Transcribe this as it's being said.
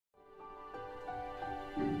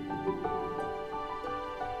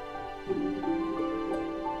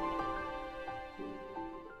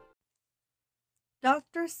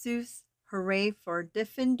Dr. Seuss Hooray for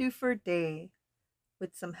Diffendoofer Day,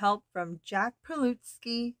 with some help from Jack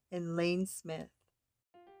Perlutsky and Lane Smith.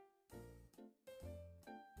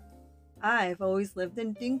 I've always lived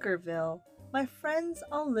in Dinkerville. My friends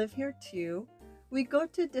all live here too. We go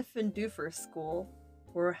to Diffendoofer school.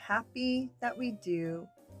 We're happy that we do.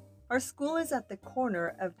 Our school is at the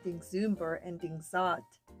corner of Dingzumber and Dingzot.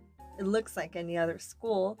 It looks like any other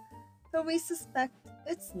school, though we suspect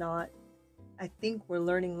it's not. I think we're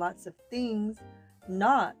learning lots of things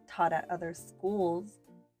not taught at other schools.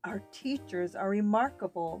 Our teachers are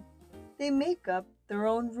remarkable. They make up their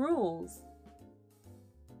own rules.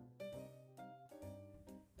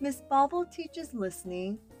 Miss Bobble teaches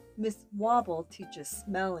listening. Miss Wobble teaches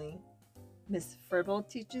smelling. Miss Fribble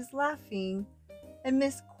teaches laughing. And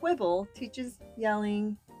Miss Quibble teaches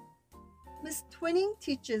yelling. Miss Twinning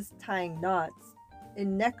teaches tying knots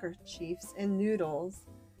in neckerchiefs and noodles,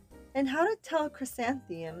 and how to tell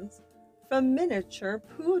chrysanthemums from miniature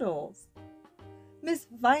poodles. Miss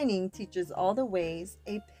Vining teaches all the ways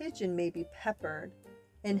a pigeon may be peppered,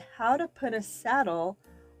 and how to put a saddle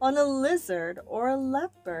on a lizard or a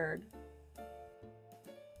leopard.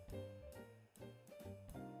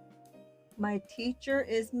 My teacher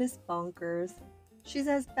is Miss Bonkers. She's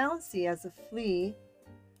as bouncy as a flea.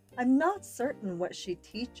 I'm not certain what she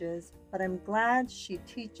teaches, but I'm glad she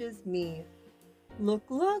teaches me. Look,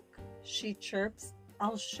 look, she chirps.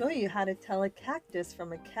 I'll show you how to tell a cactus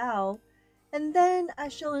from a cow, and then I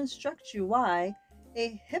shall instruct you why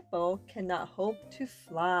a hippo cannot hope to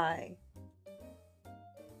fly.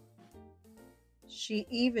 She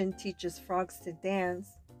even teaches frogs to dance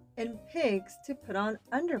and pigs to put on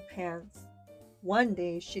underpants. One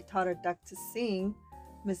day she taught a duck to sing.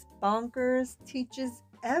 Miss Bonkers teaches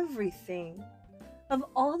everything. Of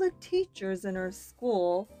all the teachers in our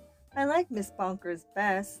school, I like Miss Bonkers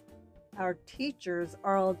best. Our teachers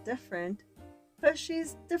are all different, but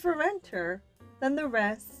she's differenter than the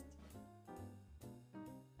rest.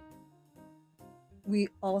 We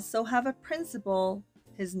also have a principal.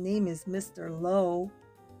 His name is Mr. Lowe.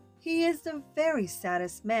 He is the very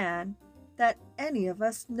saddest man that any of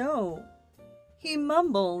us know. He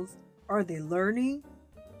mumbles, "Are they learning?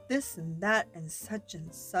 This and that and such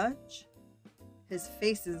and such." His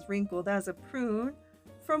face is wrinkled as a prune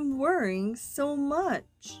from worrying so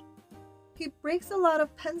much. He breaks a lot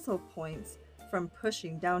of pencil points from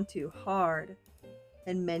pushing down too hard,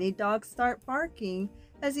 and many dogs start barking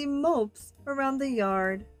as he mopes around the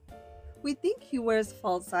yard. We think he wears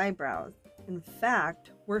false eyebrows. In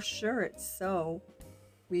fact, we're sure it's so.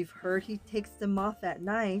 We've heard he takes them off at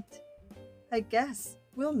night. I guess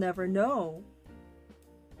we'll never know.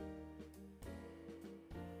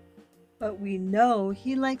 But we know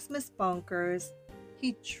he likes Miss Bonkers.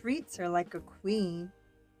 He treats her like a queen.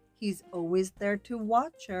 He's always there to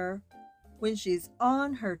watch her when she's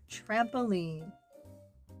on her trampoline.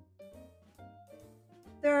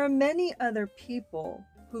 There are many other people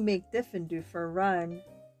who make Diffendoofer run.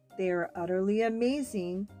 They are utterly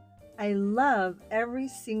amazing. I love every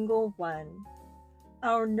single one.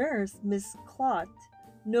 Our nurse, Miss Clot,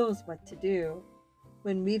 knows what to do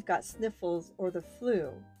when we've got sniffles or the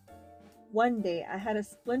flu. One day I had a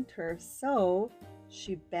splinter, so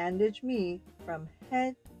she bandaged me from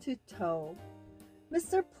head to toe.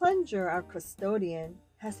 Mr. Plunger, our custodian,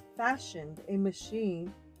 has fashioned a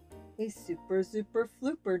machine, a super zuper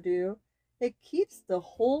flooper do. It keeps the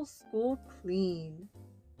whole school clean.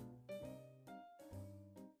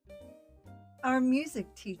 Our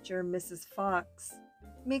music teacher, Mrs. Fox,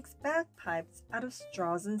 makes bagpipes out of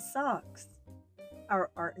straws and socks. Our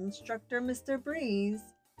art instructor, Mr.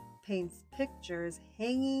 Breeze, paints pictures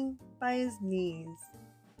hanging by his knees.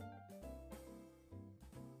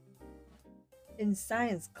 In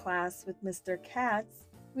science class with Mr. Katz,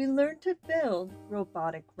 we learn to build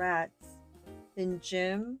robotic rats. In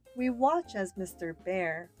gym, we watch as Mr.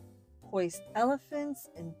 Bear hoists elephants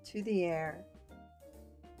into the air.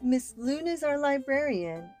 Miss Loon is our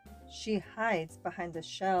librarian. She hides behind the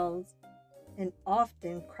shelves and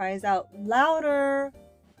often cries out louder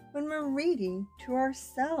when we're reading to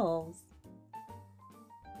ourselves.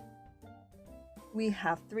 We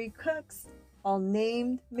have 3 cooks, all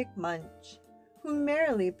named McMunch, who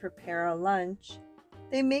merrily prepare our lunch.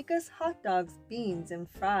 They make us hot dogs, beans, and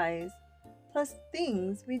fries, plus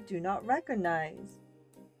things we do not recognize.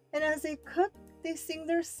 And as they cook, they sing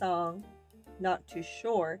their song, not too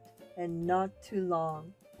short and not too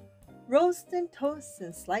long. Roast and toast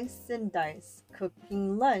and slice and dice,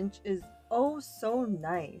 cooking lunch is oh so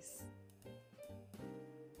nice.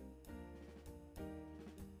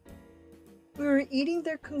 We were eating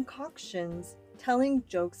their concoctions, telling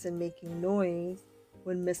jokes and making noise,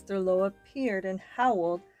 when Mr. Lowe appeared and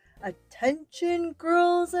howled, "Attention,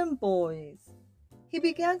 girls and boys!" He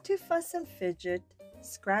began to fuss and fidget,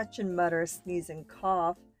 scratch and mutter, sneeze and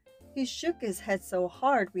cough. He shook his head so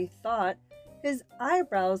hard we thought his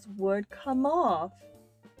eyebrows would come off.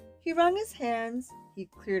 He wrung his hands, he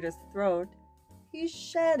cleared his throat, he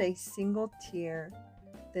shed a single tear,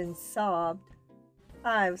 then sobbed,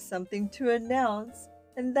 "I've something to announce,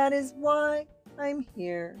 and that is why I'm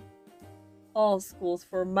here. All schools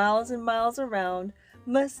for miles and miles around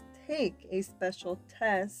must take a special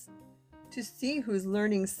test to see who's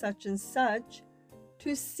learning such and such,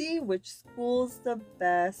 to see which school's the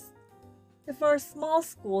best. If our small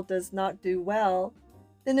school does not do well,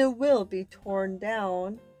 then it will be torn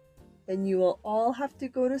down, and you will all have to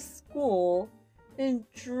go to school in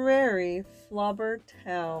dreary Flobber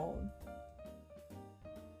Town."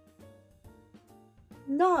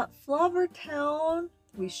 "Not Flobber Town!"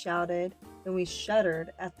 we shouted, and we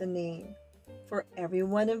shuddered at the name, for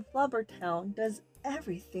everyone in Flobber Town does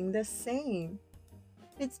everything the same.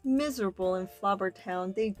 It's miserable in Flobber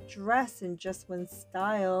Town. They dress in just one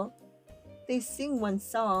style. They sing one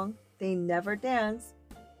song. They never dance.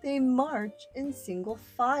 They march in single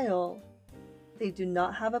file. They do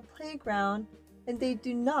not have a playground, and they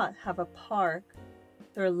do not have a park.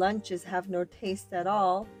 Their lunches have no taste at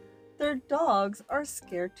all. Their dogs are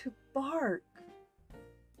scared to bark.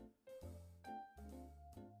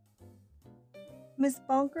 Miss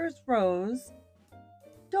Bonkers rose.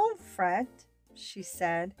 "Don't fret," she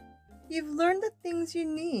said. "You've learned the things you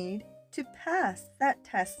need to pass that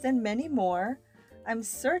test and many more. I'm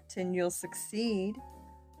certain you'll succeed.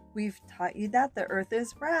 We've taught you that the earth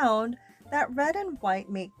is round, that red and white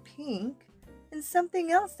make pink, and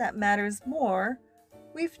something else that matters more.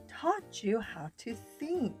 We've taught you how to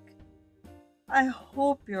think." "I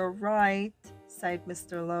hope you're right," sighed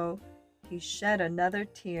Mr. Lowe. He shed another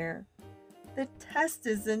tear. "The test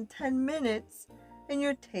is in 10 minutes, and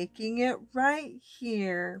you're taking it right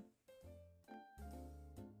here."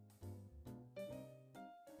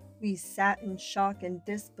 We sat in shock and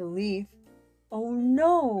disbelief. "Oh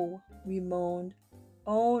no," we moaned.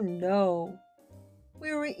 "Oh no."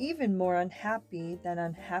 We were even more unhappy than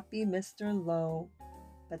unhappy Mr. Lowe.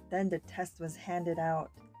 But then the test was handed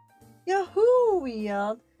out. "Yahoo!" we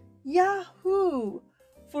yelled. "Yahoo!"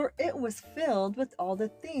 For it was filled with all the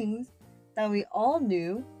things that we all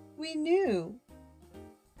knew we knew.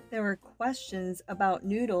 There were questions about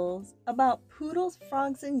noodles, about poodles,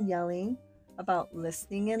 frogs, and yelling, about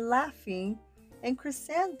listening and laughing, and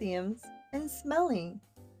chrysanthemums and smelling.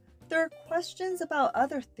 There are questions about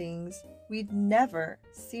other things we'd never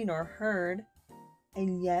seen or heard,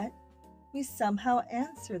 and yet we somehow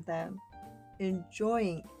answered them,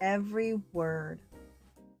 enjoying every word.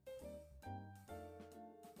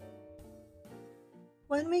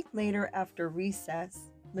 1 week later, after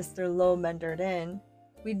recess, Mr. Lowe mentored in.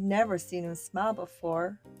 We'd never seen him smile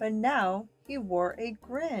before, but now he wore a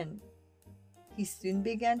grin. He soon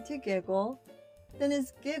began to giggle, then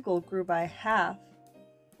his giggle grew by half,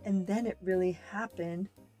 and then it really happened.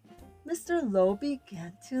 Mr. Lowe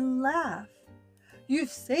began to laugh.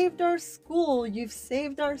 "You've saved our school! You've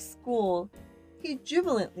saved our school!" he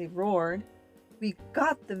jubilantly roared. "We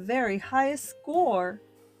got the very highest score!"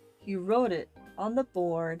 He wrote it on the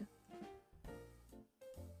board.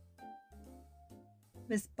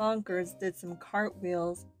 Miss Bonkers did some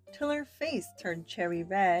cartwheels till her face turned cherry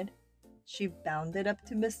red. She bounded up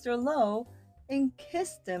to Mr. Lowe and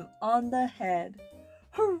kissed him on the head.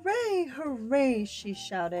 "Hooray! Hooray!" she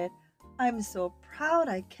shouted. "I'm so proud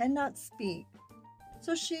I cannot speak."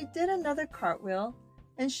 So she did another cartwheel,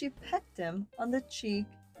 and she pecked him on the cheek.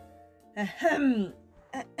 "Ahem,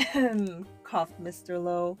 ahem," coughed Mr.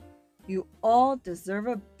 Lowe. "You all deserve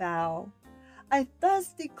a bow. I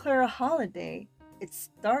thus declare a holiday. It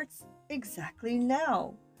starts exactly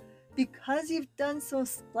now. Because you've done so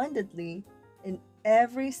splendidly in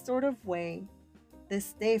every sort of way,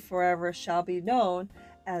 this day forever shall be known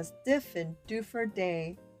as Diffendoofer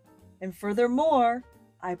Day. And furthermore,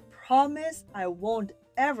 I promise I won't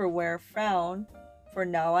ever wear a frown, for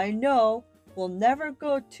now I know we'll never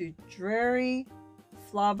go to dreary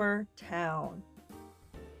Flobber Town."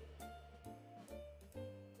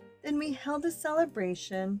 Then we held a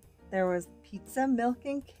celebration. There was pizza, milk,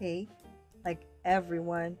 and cake. Like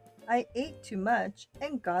everyone, I ate too much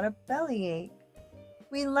and got a bellyache.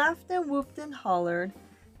 We laughed and whooped and hollered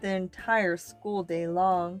the entire school day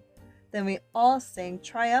long. Then we all sang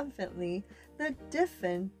triumphantly the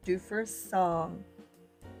Diffendoofer song.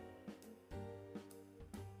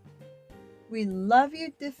 We love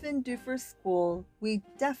you, Diffendoofer School. We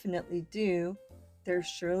definitely do. There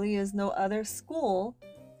surely is no other school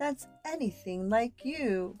that's anything like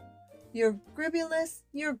you. You're gribbulous,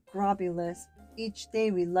 you're grobulous. Each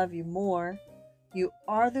day we love you more. You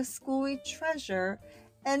are the school we treasure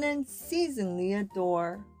and unceasingly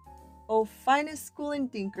adore. Oh, finest school in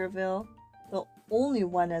Dinkerville, the only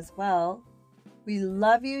one as well. We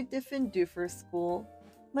love you, Diffendoofer School,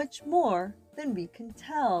 much more than we can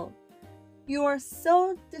tell. You are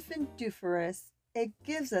so diffendooferous, it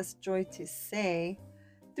gives us joy to say,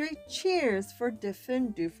 3 cheers for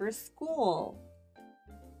Diffendoofer School.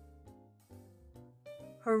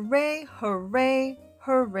 Hooray, hooray,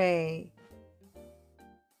 hooray!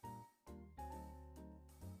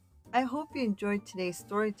 I hope you enjoyed today's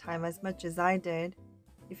story time as much as I did.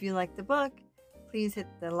 If you liked the book, please hit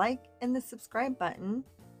the like and the subscribe button.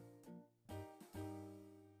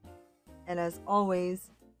 And as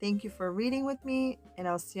always, thank you for reading with me, and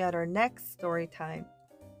I'll see you at our next story time.